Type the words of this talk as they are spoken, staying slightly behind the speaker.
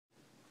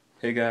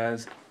Hey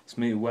guys, it's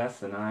me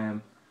Wes, and I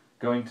am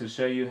going to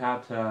show you how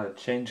to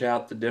change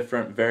out the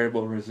different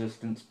variable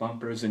resistance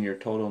bumpers in your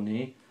total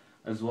knee,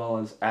 as well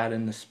as add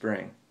in the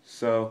spring.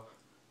 So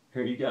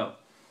here you go.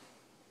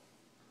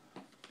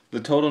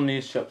 The total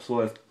knee ships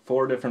with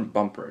 4 different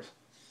bumpers.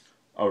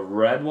 A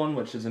red one,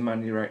 which is in my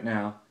knee right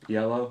now,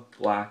 yellow,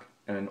 black,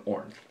 and an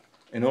orange.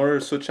 In order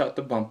to switch out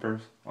the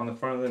bumpers, on the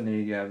front of the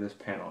knee you have this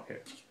panel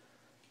here.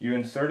 You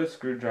insert a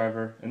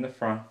screwdriver in the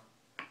front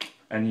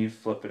and you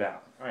flip it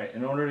out. Alright,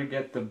 in order to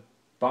get the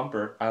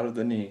bumper out of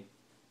the knee,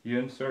 you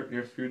insert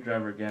your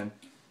screwdriver again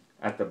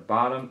at the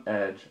bottom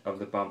edge of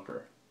the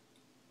bumper,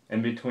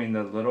 in between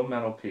the little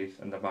metal piece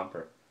and the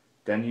bumper.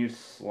 Then you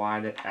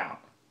slide it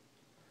out.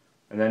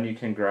 And then you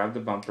can grab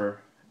the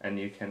bumper and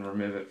you can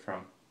remove it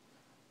from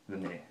the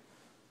knee.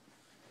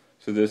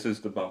 So this is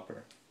the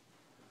bumper.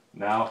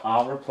 Now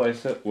I'll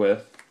replace it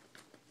with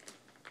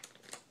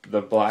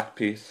the black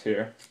piece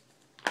here.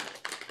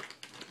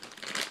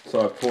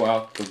 So I pull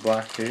out the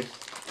black piece,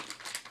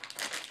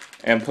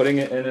 and putting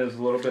it in is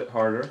a little bit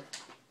harder.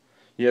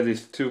 You have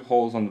these 2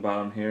 holes on the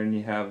bottom here, and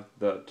you have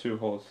the 2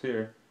 holes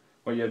here.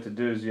 What you have to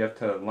do is you have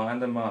to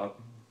line them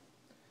up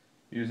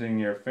using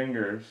your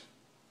fingers,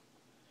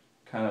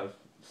 kind of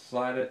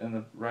slide it in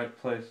the right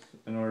place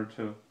in order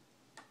to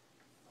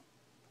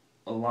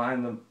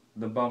align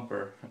the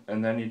bumper,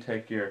 and then you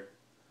take your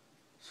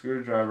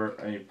screwdriver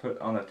and you put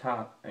it on the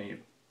top and you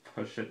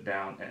push it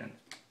down in.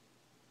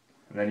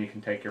 And then you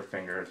can take your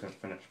fingers and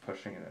finish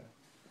pushing it in.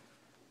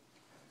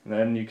 And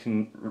then you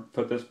can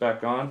put this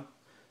back on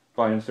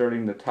by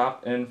inserting the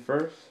top in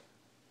first,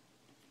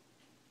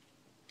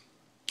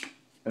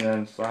 and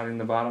then sliding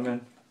the bottom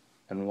in,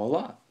 and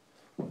voila.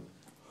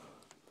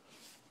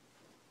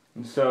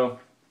 And so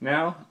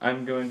now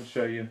I'm going to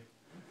show you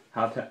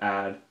how to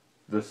add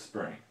the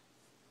spring.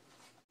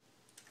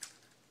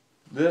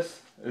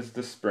 This is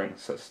the spring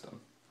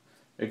system.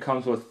 It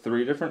comes with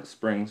 3 different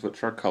springs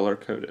which are color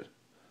coded: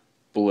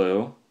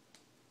 blue,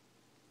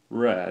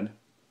 red,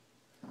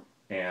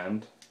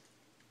 and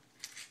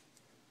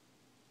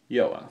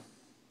yellow.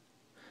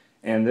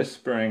 And this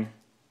spring,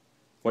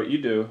 what you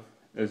do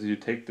is you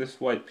take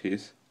this white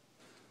piece,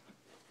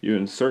 you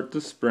insert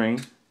the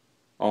spring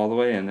all the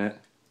way in it.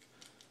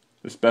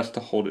 It's best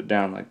to hold it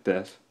down like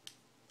this.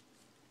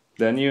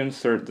 Then you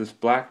insert this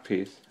black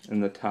piece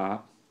in the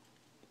top,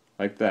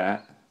 like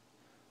that.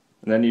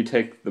 And then you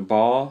take the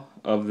ball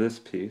of this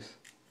piece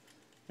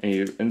and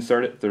you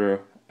insert it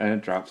through, and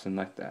it drops in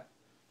like that.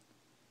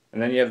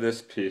 And then you have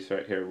this piece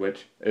right here,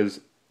 which is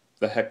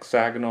the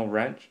hexagonal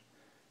wrench.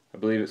 I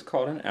believe it's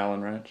called an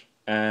Allen wrench,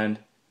 and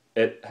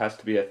it has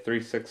to be a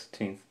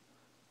 3/16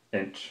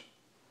 inch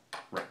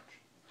wrench.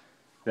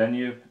 Then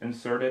you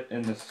insert it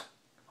in this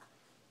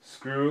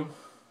screw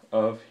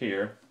of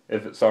here,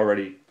 if it's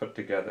already put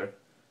together,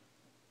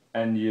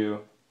 and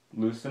you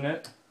loosen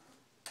it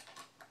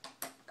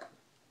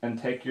and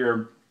take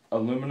your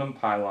aluminum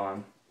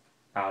pylon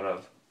out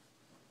of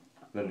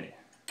the knee.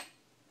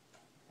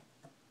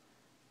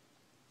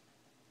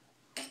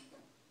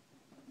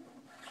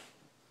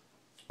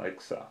 Like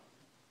so.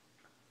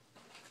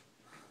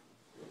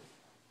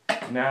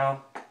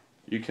 Now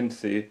you can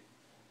see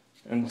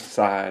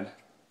inside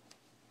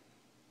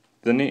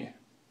the knee.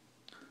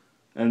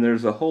 And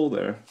there's a hole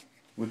there,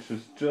 which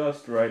is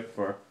just right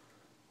for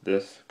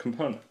this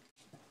component.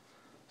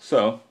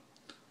 So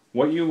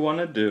what you want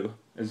to do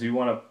is you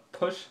want to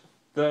push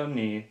the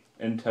knee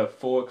into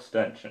full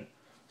extension,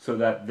 so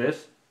that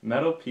this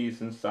metal piece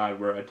inside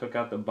where I took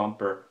out the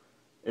bumper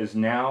is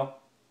now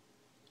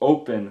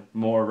open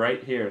more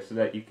right here, so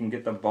that you can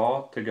get the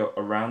ball to go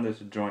around this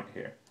joint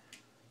here.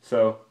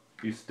 So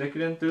you stick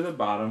it in through the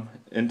bottom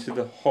into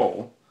the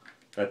hole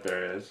that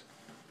there is,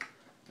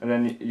 and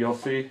then you'll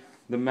see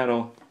the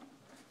metal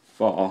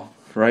fall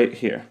right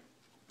here.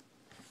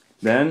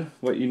 Then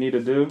what you need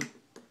to do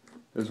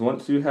is,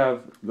 once you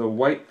have the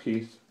white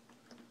piece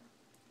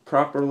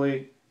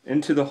properly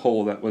into the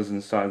hole that was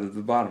inside of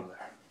the bottom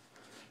there,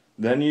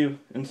 then you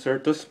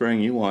insert the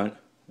spring you want. In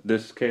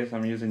this case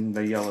I'm using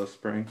the yellow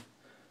spring.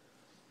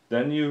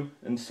 Then you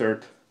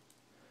insert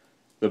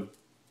the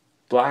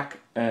black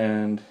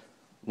and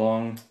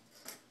long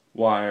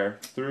wire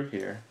through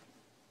here,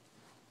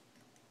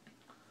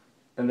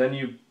 and then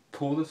you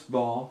pull this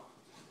ball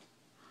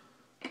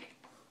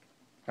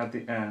at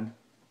the end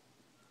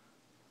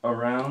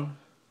around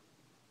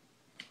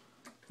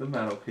the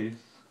metal piece,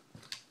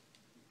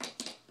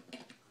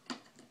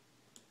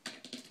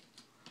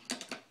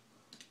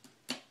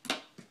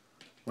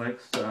 like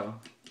so,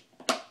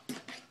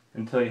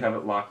 until you have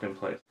it locked in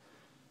place.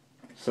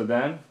 So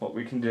then what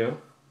we can do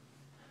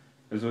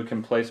is we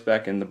can place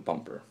back in the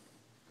bumper.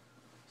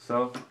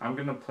 So I'm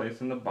going to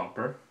place in the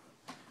bumper.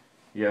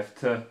 You have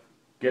to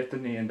get the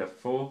knee into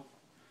full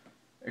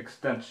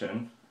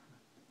extension.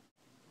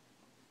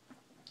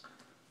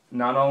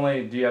 Not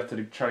only do you have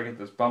to try to get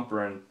this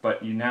bumper in,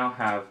 but you now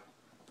have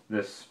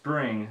this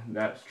spring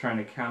that's trying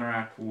to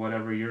counteract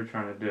whatever you're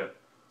trying to do,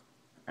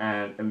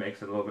 and it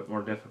makes it a little bit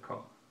more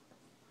difficult.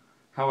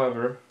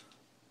 However,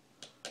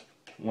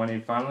 when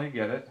you finally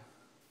get it,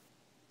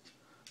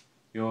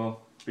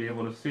 you'll be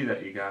able to see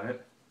that you got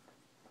it.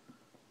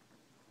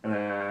 And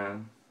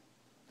then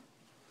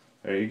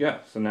there you go.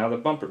 So now the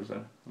bumper's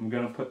in. I'm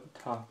going to put the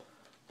top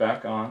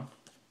back on.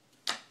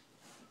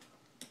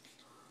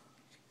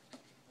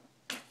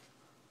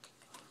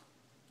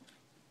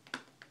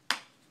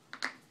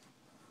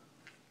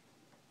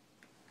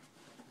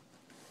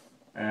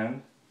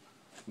 And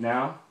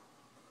now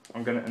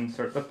I'm going to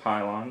insert the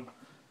pylon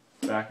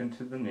back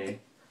into the knee.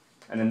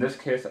 And in this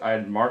case I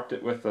had marked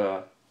it with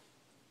a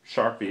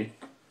Sharpie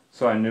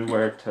so I knew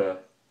where to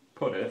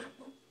put it.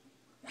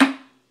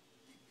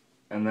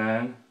 And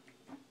then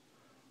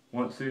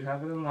once you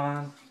have it in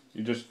line,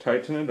 you just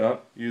tighten it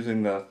up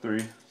using the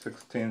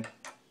 3/16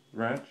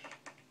 wrench.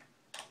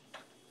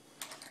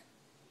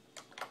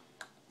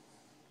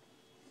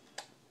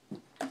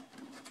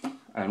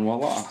 And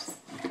voila.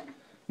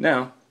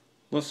 Now,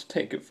 let's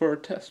take it for a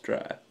test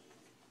drive.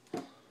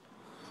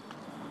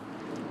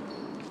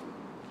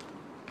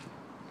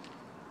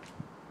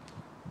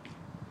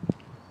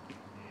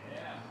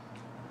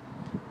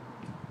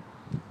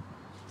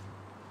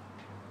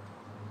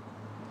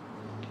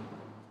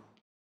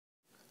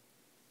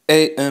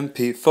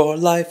 AMP for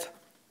life.